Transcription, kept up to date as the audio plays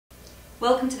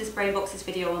Welcome to this Brainboxes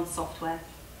video on software.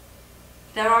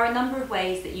 There are a number of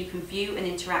ways that you can view and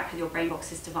interact with your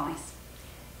Brainboxes device,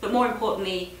 but more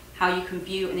importantly, how you can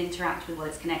view and interact with what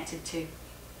it's connected to.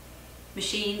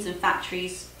 Machines and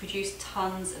factories produce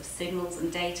tons of signals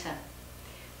and data,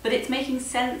 but it's making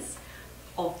sense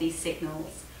of these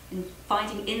signals and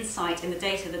finding insight in the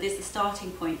data that is the starting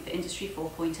point for Industry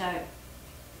 4.0.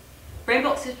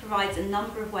 Brainboxes provides a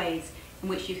number of ways in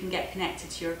which you can get connected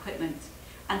to your equipment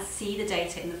and see the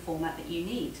data in the format that you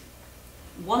need.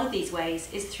 One of these ways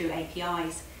is through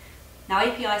APIs. Now,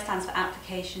 API stands for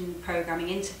Application Programming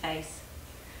Interface,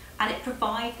 and it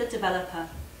provides the developer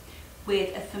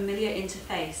with a familiar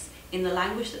interface in the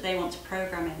language that they want to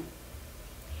program in.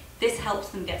 This helps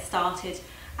them get started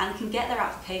and can get their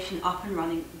application up and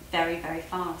running very, very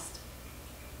fast.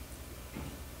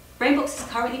 Brainboxes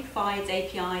currently provides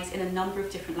APIs in a number of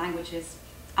different languages,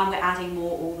 and we're adding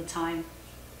more all the time.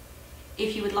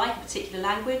 If you would like a particular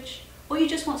language, or you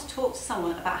just want to talk to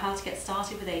someone about how to get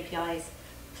started with APIs,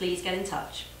 please get in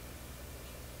touch.